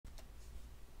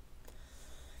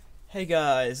Hey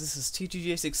guys, this is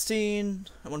Ttj16.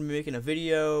 I'm going to be making a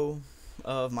video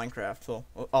of Minecraft. Well,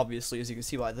 obviously, as you can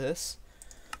see by this.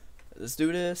 Let's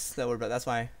do this. That's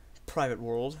my private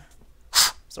world.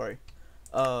 Sorry.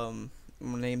 I'm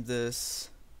going to name this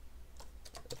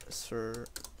for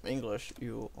English.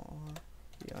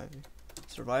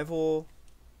 Survival.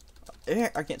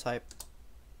 I can't type.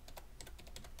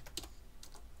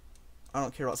 I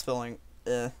don't care about spelling.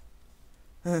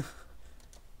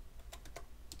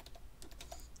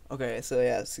 Okay, so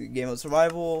yeah, it's a game of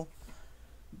survival.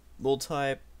 Build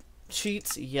type.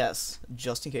 Cheats, yes,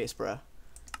 just in case, bruh.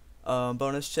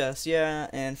 Bonus chest, yeah,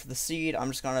 and for the seed,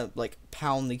 I'm just gonna, like,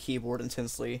 pound the keyboard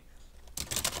intensely.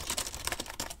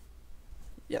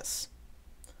 Yes.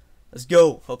 Let's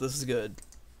go! Hope this is good.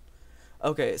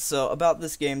 Okay, so about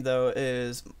this game, though,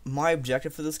 is my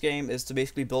objective for this game is to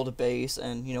basically build a base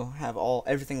and, you know, have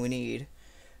everything we need.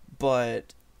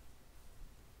 But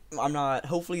I'm not.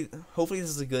 Hopefully this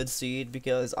is a good seed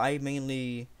because I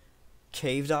mainly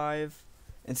cave dive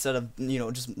instead of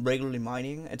just regularly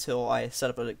mining until I set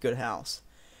up a good house.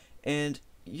 And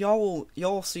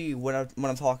y'all see what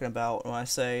I'm talking about when I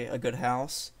say a good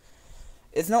house.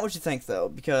 It's not what you think though,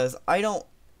 because I don't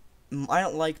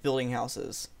like building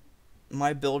houses.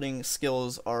 My building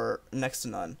skills are next to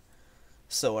none.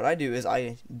 So what I do is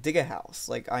I dig a house,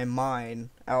 like I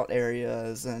mine out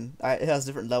areas, and it has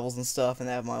different levels and stuff, and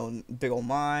I have my own big old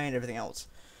mine, everything else.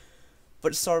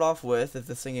 But to start off with, if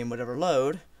this thing would ever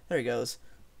load, there he goes,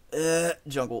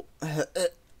 jungle.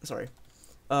 Sorry.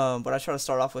 What I try to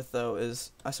start off with though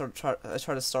is I try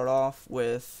to start off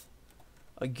with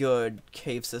a good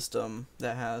cave system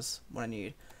that has what I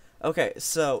need. Okay,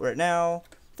 so right now,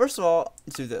 first of all,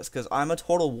 let's do this because I'm a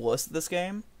total wuss at this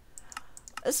game.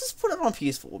 Let's just put it on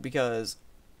peaceful because,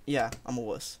 yeah, I'm a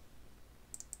wuss.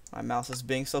 My mouse is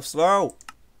being so slow.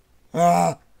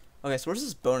 Ah! Okay, so where's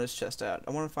this bonus chest at? I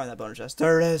want to find that bonus chest.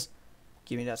 There it is.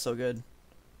 Give me that so good.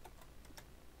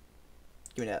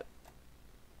 Give me that.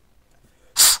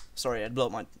 Sorry, I'd blow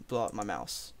up my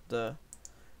mouse. The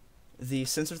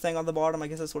sensor thing on the bottom, I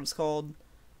guess that's what it's called.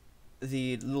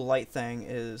 The little light thing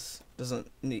it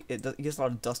gets a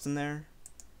lot of dust in there,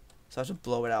 so I have to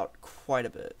blow it out quite a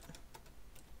bit.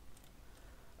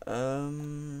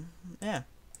 Yeah.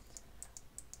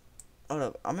 Hold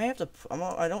up. I may have to.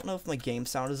 I don't know if my game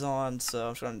sound is on, so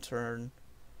I'm trying to turn.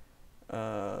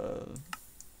 Dang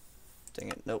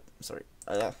it. Nope. Sorry.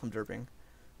 I'm derping.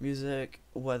 Music,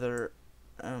 weather.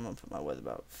 I'm gonna put my weather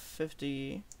about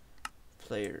 50.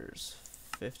 Players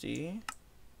 50.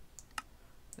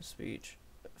 Speech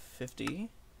 50.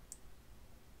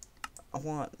 I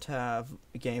want to have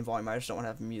game volume. I just don't want to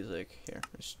have music here.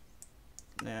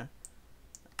 Yeah.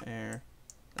 Air.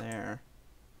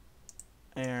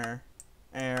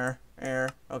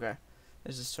 Okay.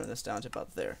 Let's just turn this down to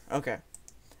about there. Okay.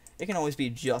 It can always be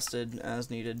adjusted as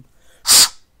needed.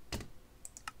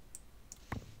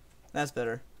 That's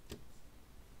better.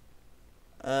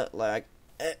 Lag.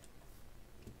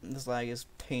 This lag is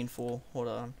painful. Hold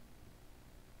on.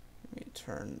 Let me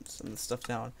turn some of the stuff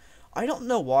down. I don't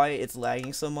know why it's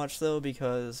lagging so much though,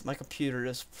 because my computer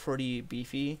is pretty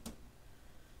beefy.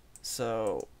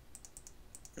 So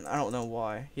I don't know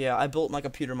why. Yeah, I built my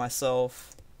computer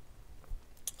myself.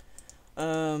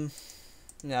 Yeah,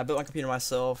 I built my computer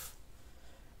myself.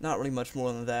 Not really much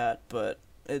more than that, but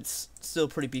it's still a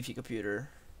pretty beefy computer.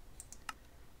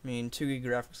 I mean, 2 GB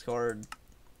graphics card,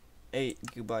 8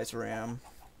 GB RAM.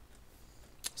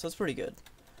 So it's pretty good.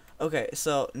 Okay,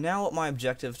 so now what my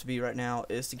objective to be right now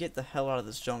is to get the hell out of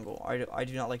this jungle. I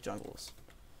do not like jungles.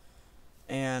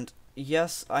 And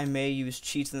yes, I may use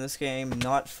cheats in this game,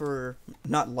 not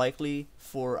likely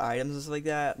for items and stuff like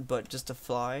that, but just to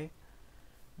fly,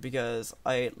 because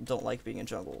I don't like being in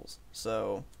jungles.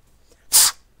 So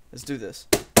let's do this.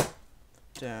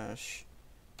 Dash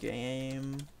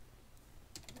game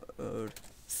mode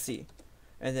C,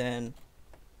 and then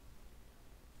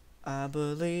I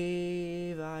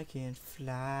believe I can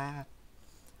fly.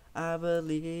 I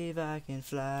believe I can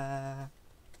fly.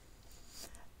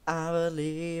 I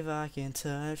believe I can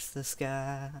touch the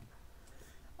sky.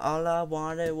 All I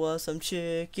wanted was some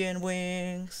chicken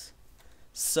wings,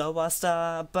 so I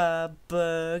stopped by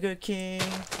Burger King.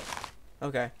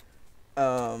 Okay.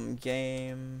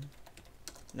 Game.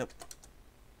 Nope.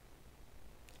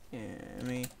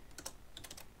 Game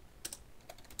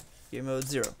mode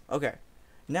 0. Okay.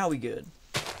 Now we good.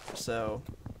 So,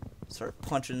 start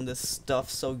punching this stuff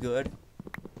so good.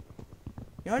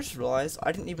 You know, I just realized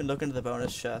I didn't even look into the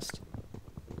bonus chest.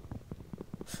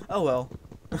 Oh well.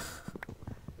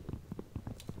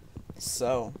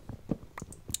 So,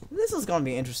 this is gonna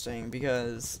be interesting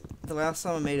because the last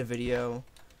time I made a video,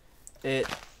 it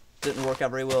didn't work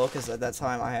out very well because at that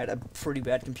time I had a pretty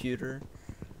bad computer.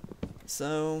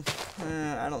 So,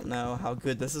 I don't know how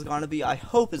good this is going to be. I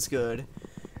hope it's good.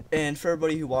 And for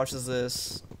everybody who watches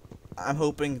this, I'm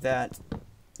hoping that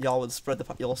y'all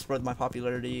spread my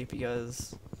popularity,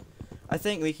 because I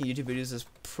think making YouTube videos is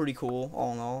pretty cool,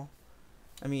 all in all.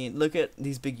 I mean, look at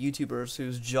these big YouTubers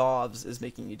whose jobs is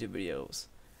making YouTube videos.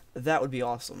 That would be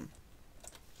awesome.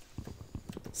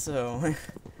 So,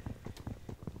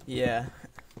 yeah.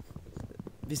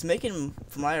 Because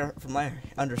from my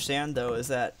understand though, is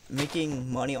that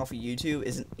making money off of YouTube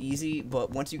isn't easy, but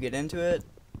once you get into it,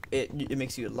 it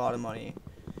makes you a lot of money.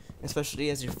 Especially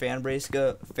as your fan base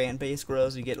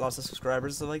grows, you get lots of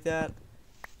subscribers and stuff like that.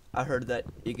 I heard that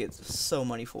it gets so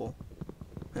moneyful.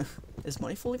 Is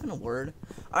moneyful even a word?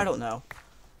 I don't know.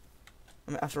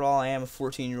 I mean, after all, I am a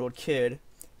 14-year-old kid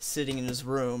sitting in his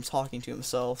room talking to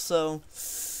himself, so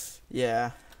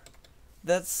yeah,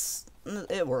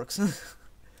 it works.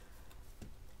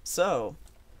 So,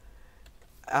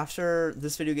 after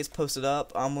this video gets posted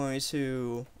up, I'm going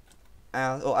to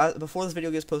before this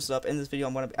video gets posted up, in this video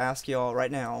I'm going to ask y'all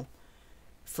right now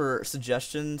for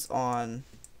suggestions on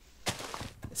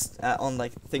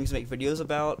like things to make videos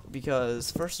about,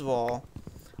 because first of all,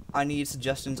 I need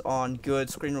suggestions on good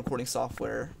screen recording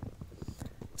software,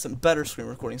 some better screen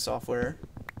recording software,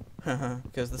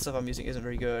 because the stuff I'm using isn't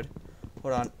very good.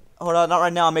 Hold on, not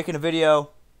right now, I'm making a video.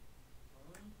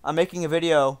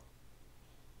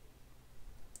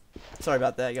 Sorry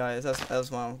about that, guys. That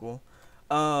was my uncle.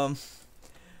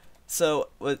 So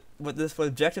what the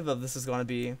objective of this is going to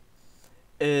be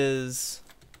is,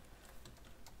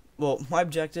 well, my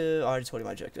objective, I already told you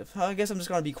my objective. I guess I'm just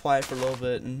going to be quiet for a little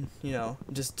bit and, you know,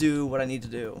 just do what I need to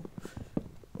do.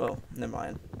 Well, never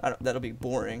mind. That'll be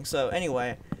boring. So,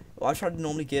 anyway, well, I try to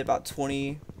normally get about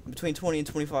between 20 and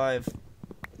 25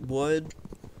 wood.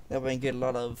 That way I can get a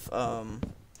lot of,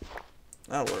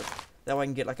 that'll work. That way I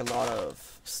can get, like, a lot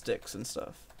of sticks and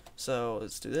stuff. So,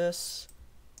 let's do this.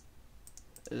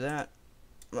 Do that.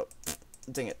 Oh,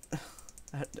 dang it.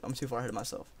 I'm too far ahead of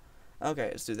myself. Okay,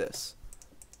 let's do this.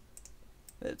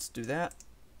 Let's do that.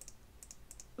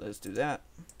 Let's do that.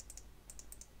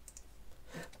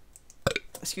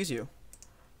 Excuse you.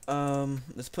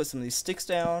 Let's put some of these sticks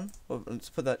down. Well, let's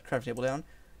put that crafting table down.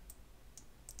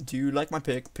 Do you like my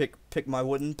pick? Pick my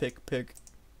wooden pick.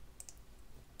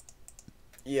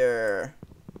 Yeah.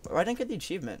 I didn't get the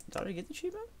achievement. Did I get the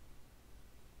achievement?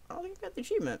 I don't think I got the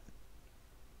achievement.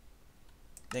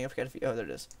 Dang, I forgot if you. Oh, there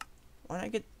it is. Why did I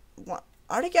get? What?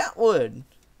 I already got wood.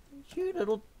 You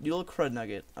little crud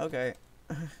nugget. Okay.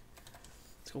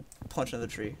 Let's go punch another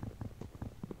tree.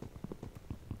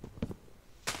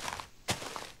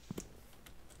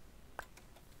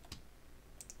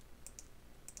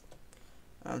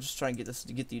 I'm just trying to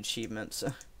get the achievements.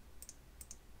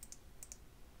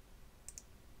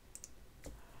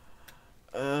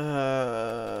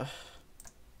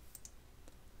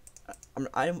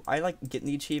 I like getting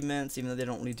the achievements, even though they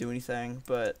don't really do anything,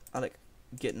 but I like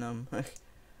getting them.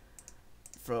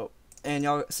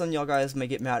 And some of y'all guys may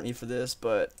get mad at me for this,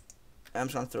 but I'm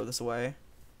just gonna throw this away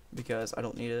because I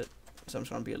don't need it. So I'm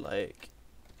just gonna be like,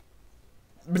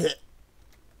 bleh,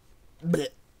 bleh.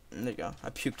 And there you go. I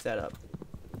puked that up.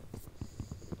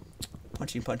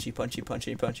 Punchy.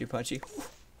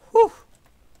 Whew.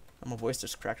 My voice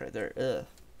just cracked right there. Ugh.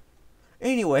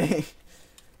 Anyway,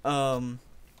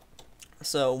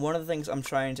 so one of the things I'm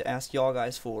trying to ask y'all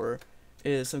guys for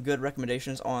is some good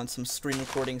recommendations on some screen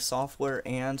recording software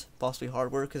and possibly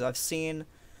hardware, because I've seen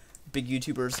big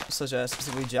YouTubers such as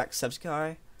specifically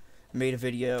Jacksepticeye made a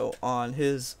video on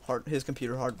his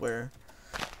computer hardware,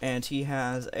 and he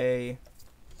has I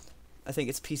think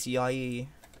it's PCIe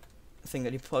thing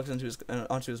that he plugs into his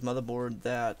motherboard,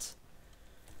 that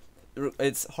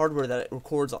it's hardware that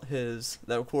records his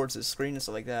screen and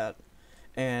stuff like that,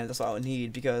 and that's what I would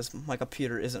need because my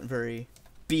computer isn't very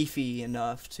beefy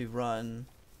enough to run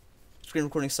screen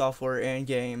recording software and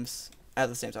games at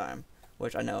the same time,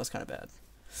 which I know is kind of bad.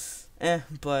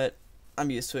 But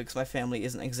I'm used to it because my family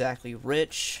isn't exactly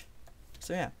rich,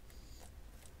 so yeah.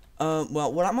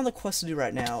 Well, what I'm on the quest to do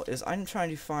right now is I'm trying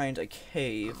to find a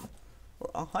cave.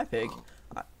 Oh, hi, pig.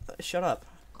 Shut up.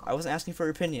 I wasn't asking for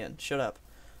your opinion. Shut up.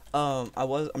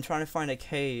 I'm trying to find a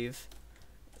cave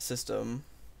system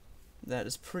that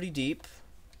is pretty deep,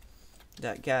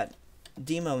 that got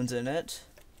demons in it,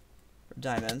 or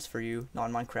diamonds for you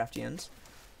non-Minecraftians,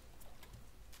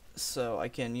 so I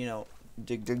can, you know,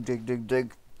 dig,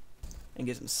 and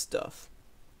get some stuff.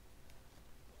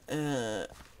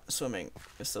 Swimming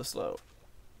is so slow.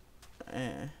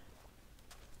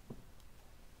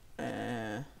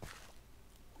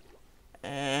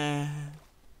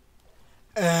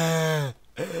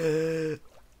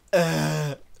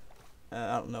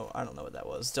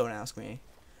 videos, don't ask me.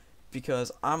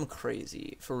 Because I'm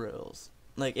crazy, for reals.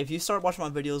 Like, if you start watching my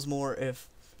videos more,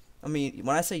 I mean,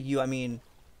 when I say you, I mean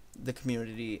the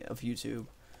community of YouTube.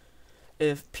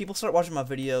 If people start watching my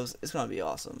videos, it's gonna be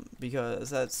awesome, because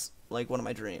that's, like, one of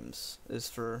my dreams, is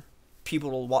for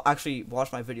people to actually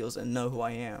watch my videos and know who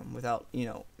I am, without, you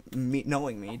know,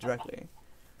 knowing me directly,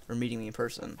 or meeting me in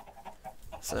person.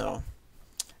 So,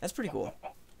 that's pretty cool.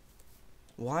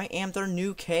 Why aren't there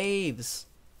new caves?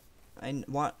 I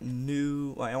want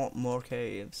more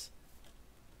caves.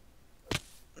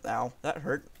 Ow, that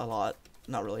hurt a lot.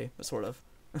 Not really, but sort of.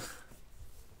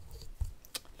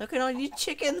 Look at all you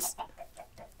chickens!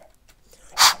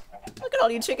 Look at all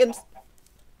you chickens!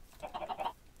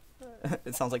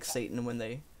 It sounds like Satan when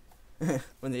they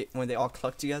when they all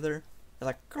cluck together. They're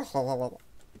like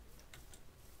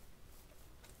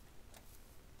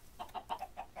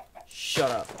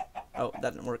shut up. Oh,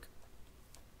 that didn't work.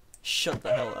 Shut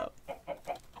the hell up.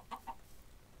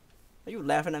 Are you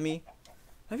laughing at me?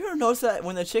 Have you ever noticed that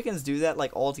when the chickens do that,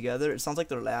 like, all together, it sounds like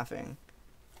they're laughing?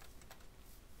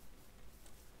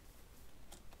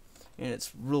 And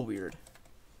it's real weird.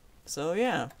 So,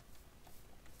 yeah.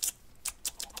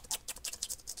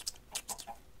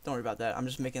 Don't worry about that. I'm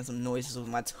just making some noises with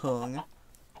my tongue.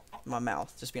 My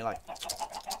mouth. Just being like...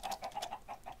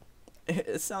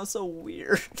 It sounds so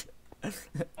weird.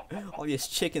 All these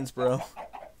chickens, bro.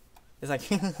 It's like...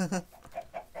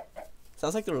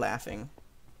 Sounds like they're laughing.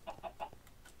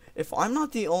 If I'm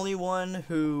not the only one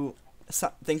who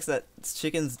thinks that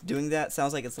chickens doing that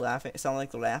sounds like they're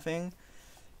laughing,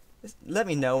 let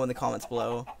me know in the comments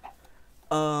below.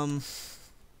 Otherwise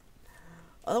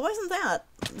than that,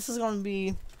 this is gonna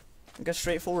be like a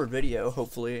straightforward video,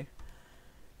 hopefully,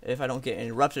 if I don't get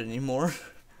interrupted anymore.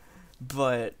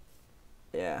 But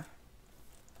yeah.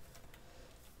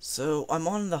 So I'm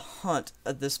on the hunt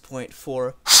at this point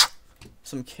for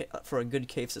for a good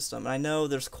cave system. And I know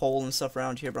there's coal and stuff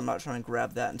around here, but I'm not trying to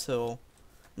grab that until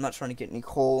I'm not trying to get any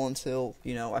coal until,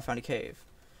 you know, I find a cave,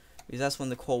 because that's when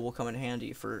the coal will come in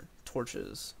handy for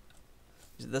torches.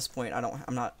 Because at this point, I don't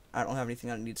have anything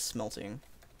that needs smelting.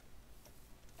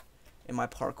 And my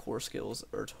parkour skills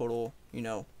are total, you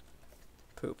know,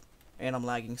 poop. And I'm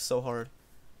lagging so hard.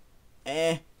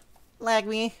 Lag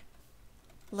me.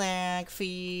 Lag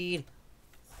feed.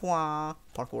 Wah.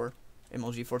 Parkour.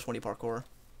 MLG 420 parkour.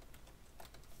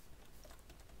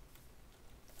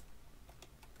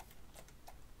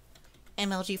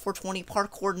 MLG 420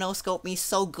 parkour no scope me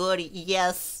so good,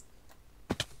 yes.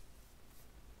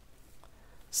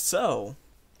 So,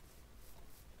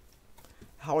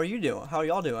 how are you doing? How are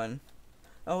y'all doing?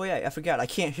 Oh yeah, I forgot. I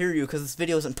can't hear you because this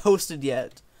video isn't posted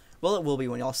yet. Well, it will be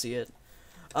when y'all see it.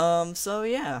 So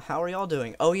yeah, how are y'all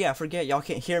doing? Oh yeah, I forget. Y'all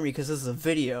can't hear me because this is a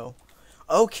video.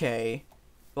 Okay.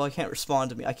 Well, I can't respond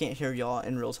to me. I can't hear y'all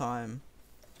in real time.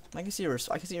 I can see your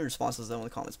responses though in the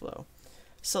comments below.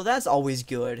 So that's always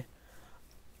good.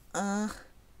 I'm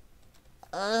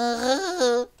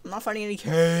not finding any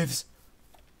caves.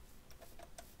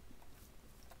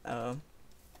 Oh,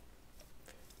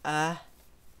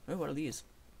 what are these?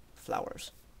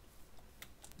 Flowers.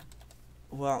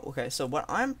 Well, okay, so what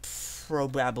I'm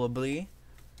probably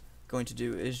going to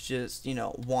do is just, you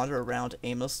know, wander around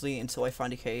aimlessly until I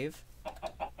find a cave.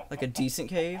 Like a decent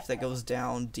cave that goes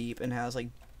down deep and has, like,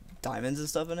 diamonds and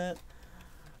stuff in it.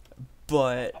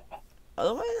 But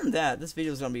other than that, this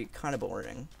video is going to be kind of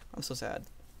boring. I'm so sad.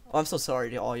 Oh, I'm so sorry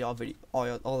to all y'all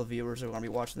all the viewers who are going to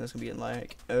be watching this and being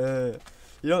like, you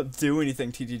don't do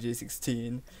anything,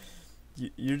 Ttj16.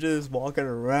 You're just walking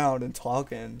around and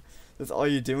talking. That's all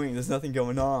you're doing. There's nothing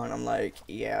going on. I'm like,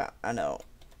 yeah, I know.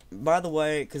 By the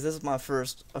way, because this is my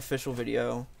first official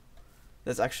video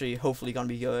that's actually hopefully going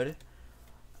to be good,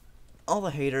 all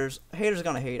the haters are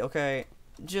going to hate, okay?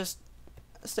 Just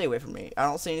stay away from me. I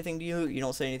don't say anything to you. You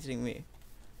don't say anything to me.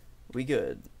 We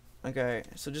good. Okay?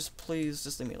 So just please,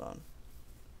 just leave me alone.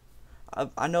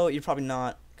 I know you're probably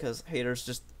not, because haters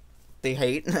just, they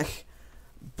hate.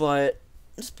 But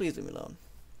just please leave me alone.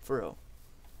 For real.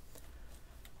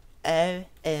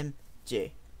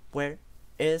 OMG. Where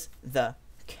is the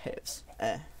caves?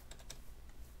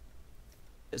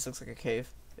 This looks like a cave.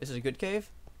 Is it a good cave?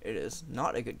 It is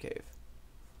not a good cave.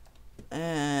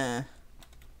 I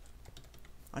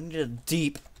need a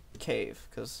deep cave,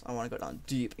 because I want to go down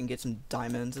deep and get some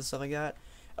diamonds and stuff like that.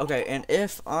 Okay, and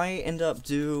if I end up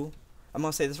I'm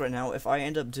going to say this right now, if I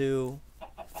end up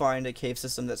find a cave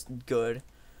system that's good,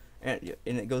 and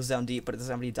it goes down deep, but it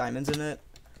doesn't have any diamonds in it,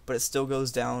 but it still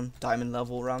goes down diamond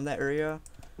level around that area,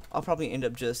 I'll probably end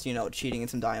up just, you know, cheating in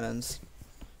some diamonds,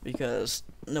 because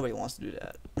nobody wants to do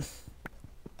that.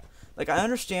 Like, I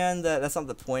understand that that's not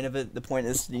the point of it. The point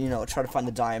is, you know, try to find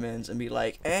the diamonds and be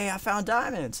like, hey, I found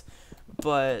diamonds.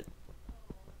 But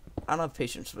I don't have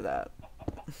patience for that.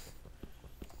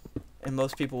 And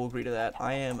most people will agree to that.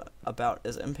 I am about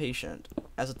as impatient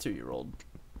as a 2-year-old.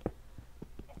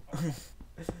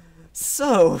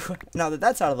 So, now that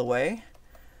that's out of the way,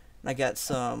 and I got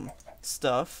some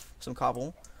stuff, some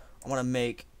cobble, I want to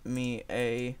make me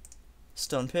a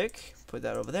stone pick, put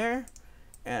that over there,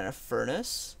 and a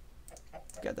furnace.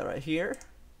 Got that right here.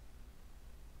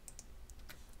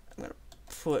 I'm gonna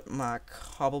put my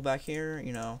cobble back here,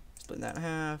 you know, split that in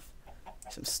half.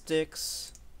 Some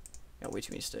sticks. Got way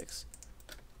too many sticks.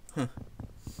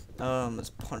 Let's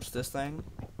punch this thing.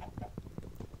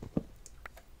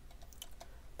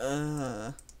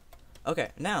 Okay,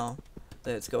 now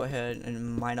let's go ahead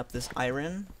and mine up this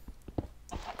iron.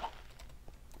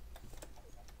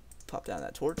 Pop down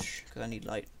that torch because I need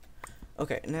light.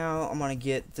 Okay, now I'm gonna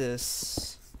get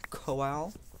this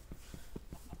coal.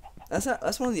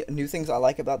 That's one of the new things I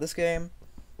like about this game.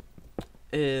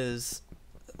 Is,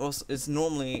 well, it's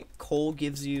normally coal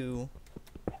gives you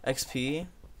XP.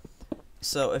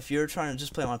 So if you're trying to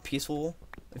just play on peaceful,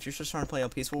 if you're just trying to play on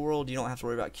peaceful world, you don't have to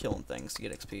worry about killing things to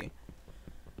get XP.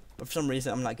 But for some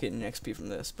reason, I'm not getting XP from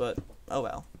this. But oh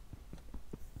well.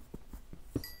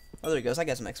 Oh, there he goes. I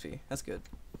got some XP. That's good.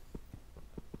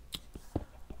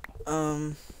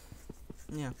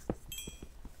 Yeah.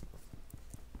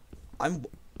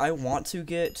 I want to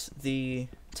get the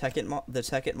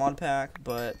Tekkit mod pack,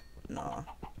 but nah.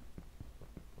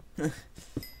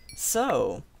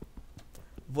 So,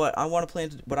 what I'm planning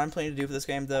to do for this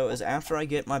game though is after I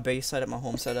get my base set up, my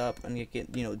home set up, and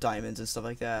get you know diamonds and stuff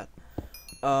like that.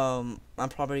 I'm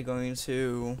probably going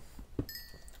to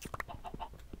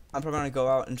go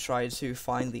out and try to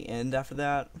find the end after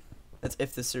that. That's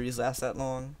if the series lasts that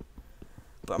long.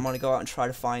 But I'm gonna go out and try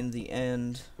to find the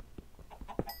end.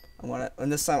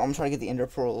 And this time I'm trying to get the Ender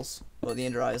Pearls. Well, the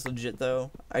Ender Eyes legit though.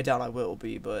 I doubt I will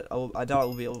be, but I doubt I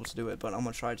will be able to do it. But I'm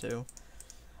gonna try to.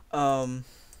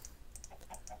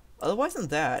 Otherwise than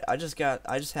that, I just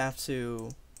have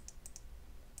to.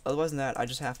 Otherwise than that, I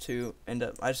just have to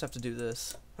do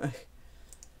this,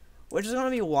 which is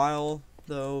gonna be a while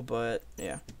though. But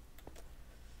yeah.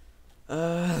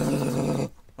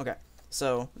 Okay.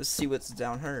 So let's see what's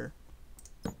down here.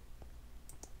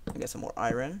 I got some more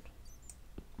iron.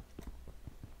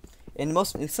 And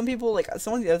some people, like,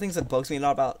 some of the other things that bugs me a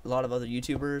lot about a lot of other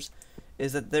YouTubers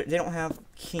is that they don't have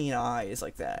keen eyes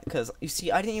like that. Because, you see,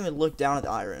 I didn't even look down at the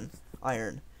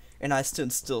iron, and I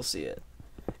still see it.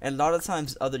 And a lot of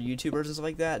times other YouTubers and stuff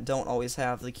like that don't always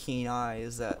have the keen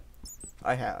eyes that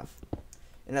I have.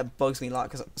 And that bugs me a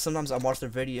lot, because sometimes I watch their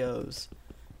videos,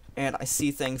 and I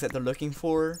see things that they're looking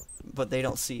for, but they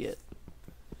don't see it.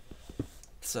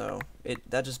 So,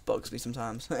 that just bugs me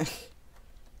sometimes.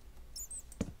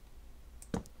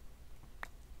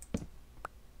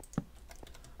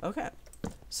 Okay,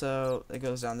 so it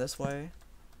goes down this way.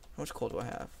 How much coal do I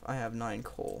have? I have 9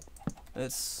 coal.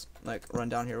 Let's like run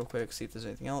down here real quick, see if there's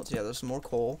anything else. Yeah, there's some more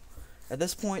coal. At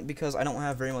this point, because I don't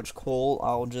have very much coal,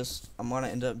 I'm gonna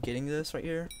end up getting this right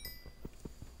here.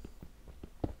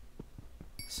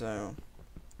 So,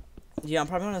 yeah, I'm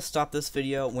probably gonna stop this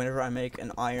video whenever I make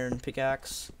an iron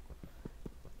pickaxe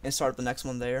and start the next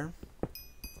one there.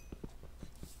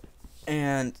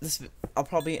 And I'll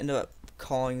probably end up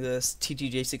calling this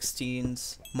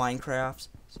Ttj16's Minecraft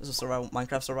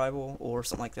Survival or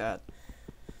something like that,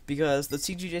 because the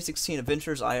Ttj16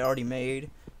 adventures I already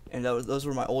made, and those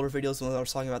were my older videos, the ones I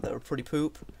was talking about that were pretty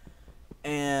poop,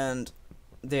 and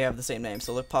they have the same name,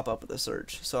 so they'll pop up with a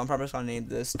search. So I'm probably just gonna name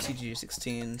this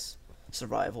Ttj16's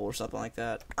Survival or something like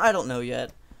that. I don't know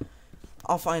yet.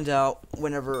 I'll find out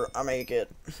whenever I make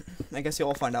it. I guess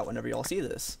y'all find out whenever y'all see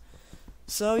this.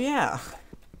 So yeah.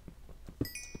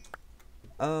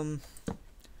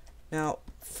 Now,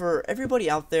 for everybody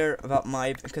out there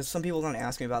because some people are going to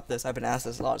ask me about this, I've been asked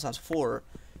this a lot of times before,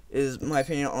 is my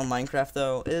opinion on Minecraft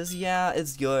though, yeah,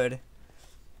 it's good.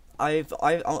 I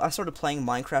started playing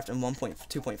Minecraft in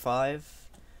 1.2.5.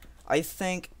 I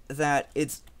think that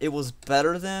it was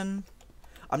better then.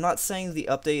 I'm not saying the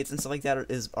updates and stuff like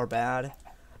that are bad.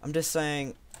 I'm just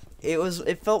saying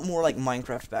it felt more like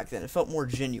Minecraft back then. It felt more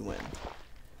genuine.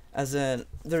 As in,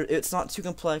 it's not too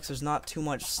complex. There's not too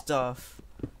much stuff.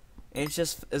 And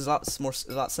it's a lot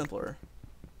simpler,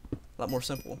 a lot more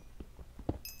simple.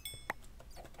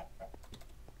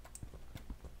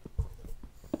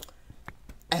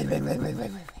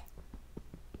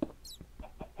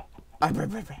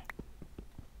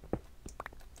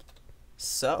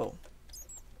 So,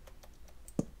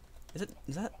 is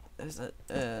that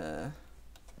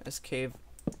this cave?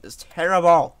 is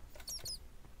terrible.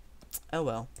 Oh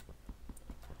well.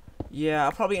 Yeah,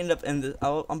 I'll probably end up in the.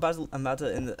 I'm about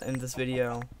to end this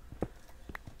video.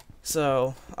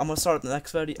 So I'm gonna start the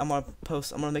next video. I'm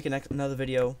gonna make another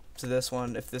video to this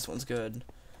one if this one's good.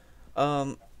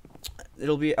 I'll have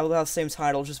the same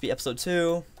title, just be episode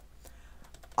 2.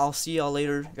 I'll see y'all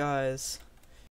later, guys.